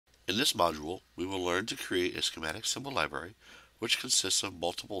In this module, we will learn to create a schematic symbol library which consists of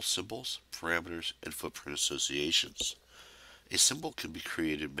multiple symbols, parameters, and footprint associations. A symbol can be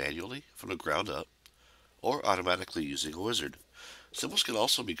created manually from the ground up or automatically using a wizard. Symbols can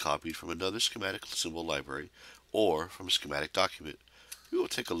also be copied from another schematic symbol library or from a schematic document. We will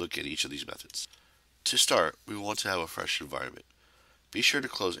take a look at each of these methods. To start, we want to have a fresh environment. Be sure to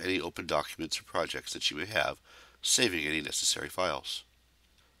close any open documents or projects that you may have, saving any necessary files.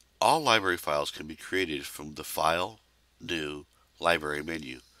 All library files can be created from the File, New, Library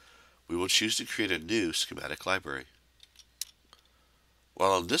menu. We will choose to create a new schematic library.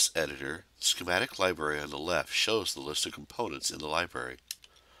 While on this editor, the schematic library on the left shows the list of components in the library.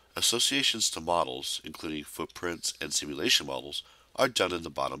 Associations to models, including footprints and simulation models, are done in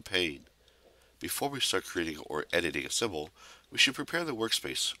the bottom pane. Before we start creating or editing a symbol, we should prepare the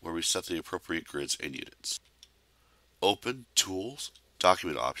workspace where we set the appropriate grids and units. Open Tools,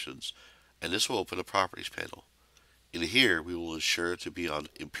 Document Options, and this will open a Properties panel. In here, we will ensure to be on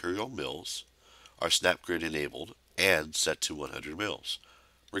Imperial Mills, our snap grid enabled, and set to 100 mils.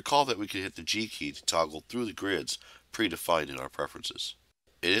 Recall that we can hit the G key to toggle through the grids predefined in our preferences.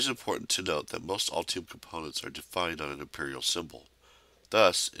 It is important to note that most Altium components are defined on an imperial symbol.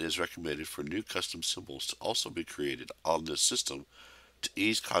 Thus, it is recommended for new custom symbols to also be created on this system to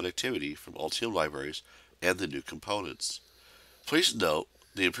ease connectivity from Altium libraries and the new components. Please note,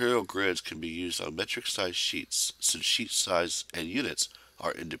 the imperial grids can be used on metric size sheets since sheet size and units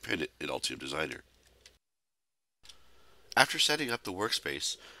are independent in Altium Designer. After setting up the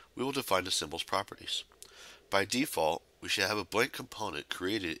workspace, we will define the symbol's properties. By default, we should have a blank component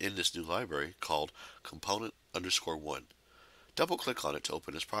created in this new library called component_1. Double-click on it to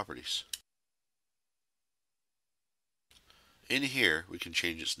open its properties. In here, we can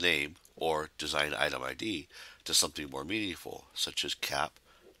change its name or design item ID to something more meaningful, such as cap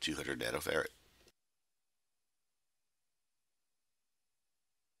 200 nanofarad.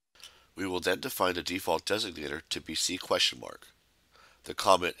 We will then define the default designator to be C?. The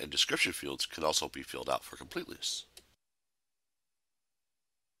comment and description fields can also be filled out for completeness.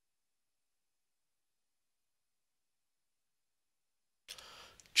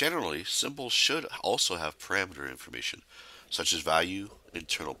 Generally, symbols should also have parameter information, such as value,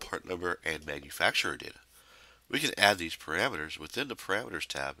 internal part number, and manufacturer data. We can add these parameters within the Parameters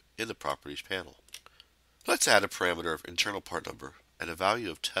tab in the Properties panel. Let's add a parameter of internal part number and a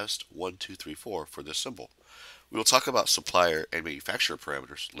value of test1234 for this symbol. We will talk about supplier and manufacturer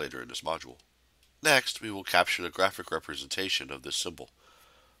parameters later in this module. Next, we will capture the graphic representation of this symbol.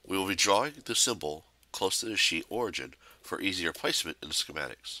 We will be drawing the symbol close to the sheet origin for easier placement in the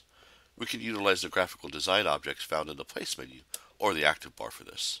schematics. We can utilize the graphical design objects found in the Place menu or the active bar for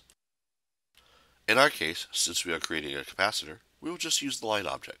this. In our case, since we are creating a capacitor, we will just use the line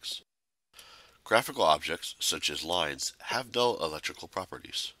objects. Graphical objects, such as lines, have no electrical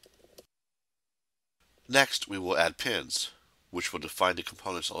properties. Next, we will add pins, which will define the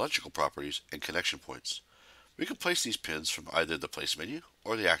component's electrical properties and connection points. We can place these pins from either the Place menu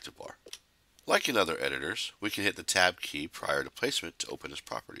or the active bar. Like in other editors, we can hit the Tab key prior to placement to open its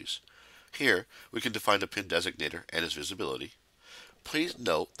properties. Here, we can define the pin designator and its visibility. Please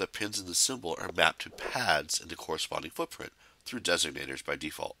note that pins in the symbol are mapped to pads in the corresponding footprint through designators by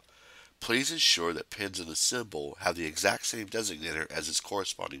default. Please ensure that pins in the symbol have the exact same designator as its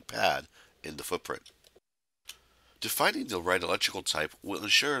corresponding pad in the footprint. Defining the right electrical type will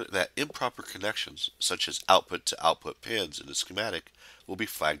ensure that improper connections, such as output to output pins in the schematic, will be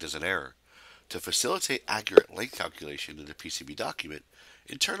flagged as an error. To facilitate accurate length calculation in the PCB document,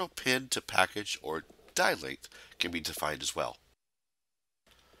 internal pin to package or die length can be defined as well.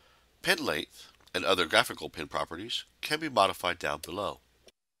 Pin length and other graphical pin properties can be modified down below.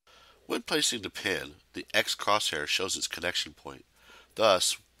 When placing the pin, the X crosshair shows its connection point.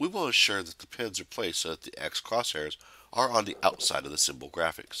 Thus, we will ensure that the pins are placed so that the X crosshairs are on the outside of the symbol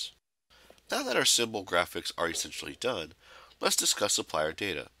graphics. Now that our symbol graphics are essentially done, let's discuss supplier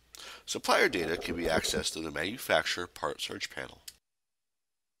data. Supplier data can be accessed through the Manufacturer Part Search panel.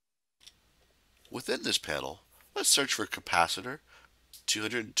 Within this panel, let's search for capacitor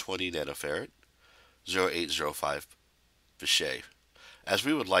 220 nanofarad 0805 Vichet, as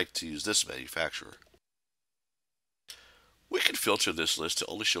we would like to use this manufacturer. We can filter this list to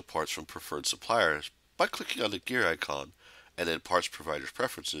only show parts from preferred suppliers by clicking on the gear icon and then Parts Provider's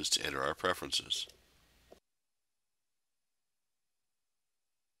Preferences to enter our preferences.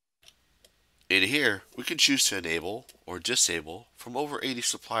 In here, we can choose to enable or disable from over 80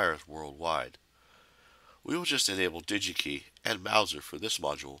 suppliers worldwide. We will just enable DigiKey and Mauser for this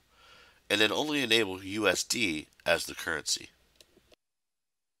module, and then only enable USD as the currency.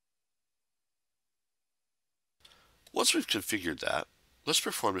 Once we've configured that, let's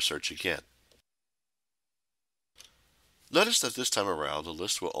perform the search again. Notice that this time around the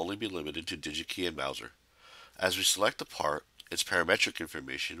list will only be limited to DigiKey and Mouser. As we select the part, its parametric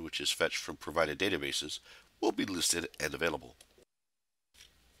information, which is fetched from provided databases, will be listed and available.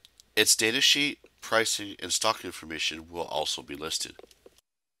 Its datasheet, pricing, and stock information will also be listed.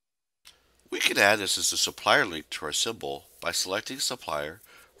 We can add this as a supplier link to our symbol by selecting Supplier,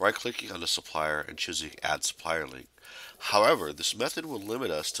 right-clicking on the supplier, and choosing Add Supplier Link. However, this method will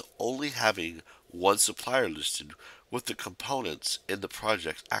limit us to only having one supplier listed with the components in the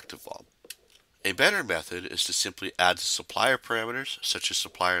project's active BOM. A better method is to simply add the supplier parameters, such as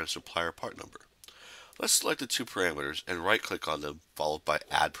supplier and supplier part number. Let's select the two parameters and right-click on them, followed by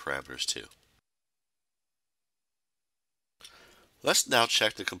Add Parameters To. Let's now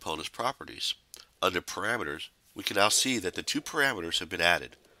check the component's properties. Under Parameters, we can now see that the two parameters have been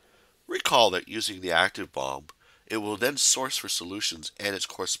added. Recall that using the active BOM, it will then source for solutions and its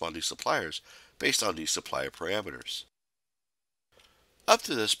corresponding suppliers based on these supplier parameters. Up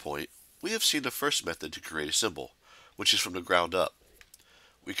to this point, we have seen the first method to create a symbol, which is from the ground up.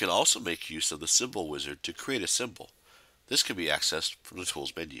 We can also make use of the Symbol Wizard to create a symbol. This can be accessed from the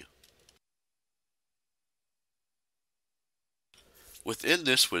Tools menu. Within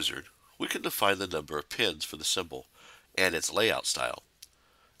this wizard, we can define the number of pins for the symbol and its layout style.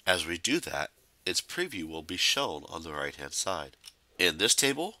 As we do that, its preview will be shown on the right-hand side. In this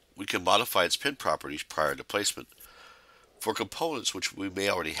table, we can modify its pin properties prior to placement. For components which we may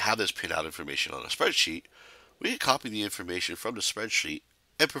already have this pinout information on a spreadsheet, we can copy the information from the spreadsheet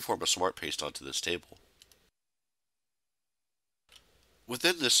and perform a smart paste onto this table.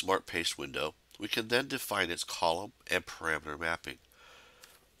 Within this smart paste window, we can then define its column and parameter mapping.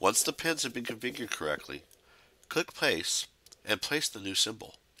 Once the pins have been configured correctly, click Place and place the new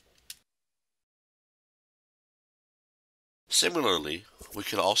symbol. Similarly, we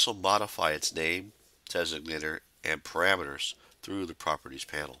can also modify its name, designator, and parameters through the Properties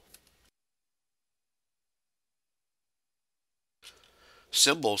panel.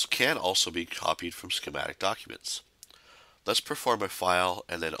 Symbols can also be copied from schematic documents. Let's perform a file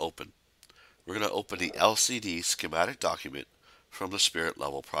and then open. We're going to open the LCD schematic document from the Spirit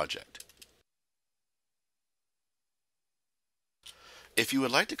Level project. If you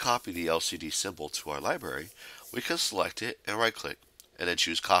would like to copy the LCD symbol to our library, we can select it and right-click, and then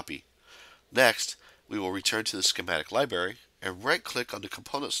choose Copy. Next, we will return to the schematic library and right-click on the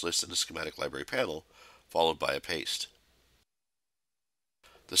components list in the schematic library panel, followed by a paste.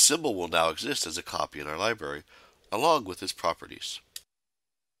 The symbol will now exist as a copy in our library, along with its properties.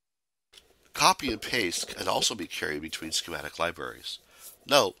 Copy and paste can also be carried between schematic libraries.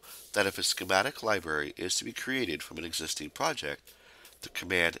 Note that if a schematic library is to be created from an existing project, the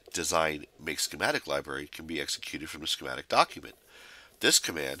command design make schematic library can be executed from the schematic document. This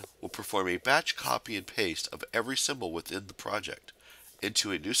command will perform a batch copy and paste of every symbol within the project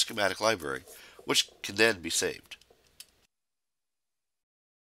into a new schematic library, which can then be saved.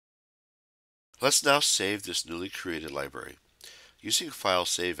 Let's now save this newly created library. Using File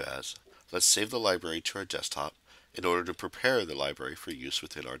Save As, let's save the library to our desktop in order to prepare the library for use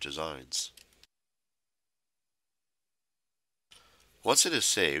within our designs. Once it is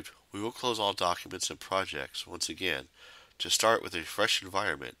saved, we will close all documents and projects once again to start with a fresh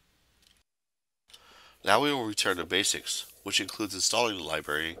environment. Now we will return to basics, which includes installing the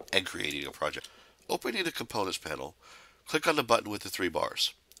library and creating a project. Opening the Components panel, click on the button with the three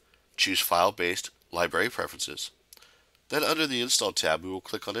bars. Choose File-Based Library Preferences. Then under the Install tab, we will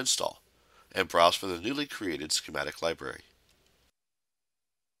click on Install and browse for the newly created schematic library.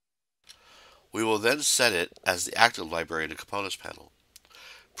 We will then set it as the active library in the Components panel.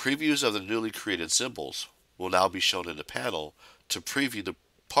 Previews of the newly created symbols will now be shown in the panel to preview the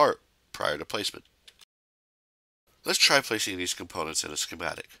part prior to placement. Let's try placing these components in a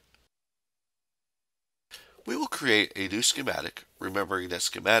schematic. We will create a new schematic, remembering that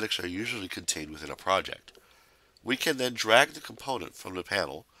schematics are usually contained within a project. We can then drag the component from the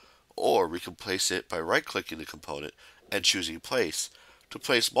panel, or we can place it by right-clicking the component and choosing Place to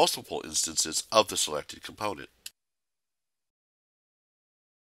place multiple instances of the selected component.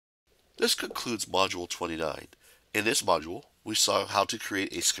 This concludes Module 29. In this module, we saw how to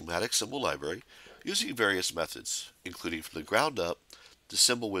create a schematic symbol library using various methods, including from the ground up, the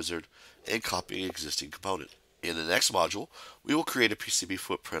Symbol Wizard, and copying existing component. In the next module, we will create a PCB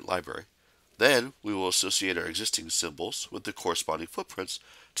footprint library. Then, we will associate our existing symbols with the corresponding footprints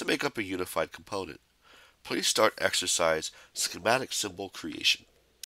to make up a unified component. Please start exercise Schematic Symbol Creation.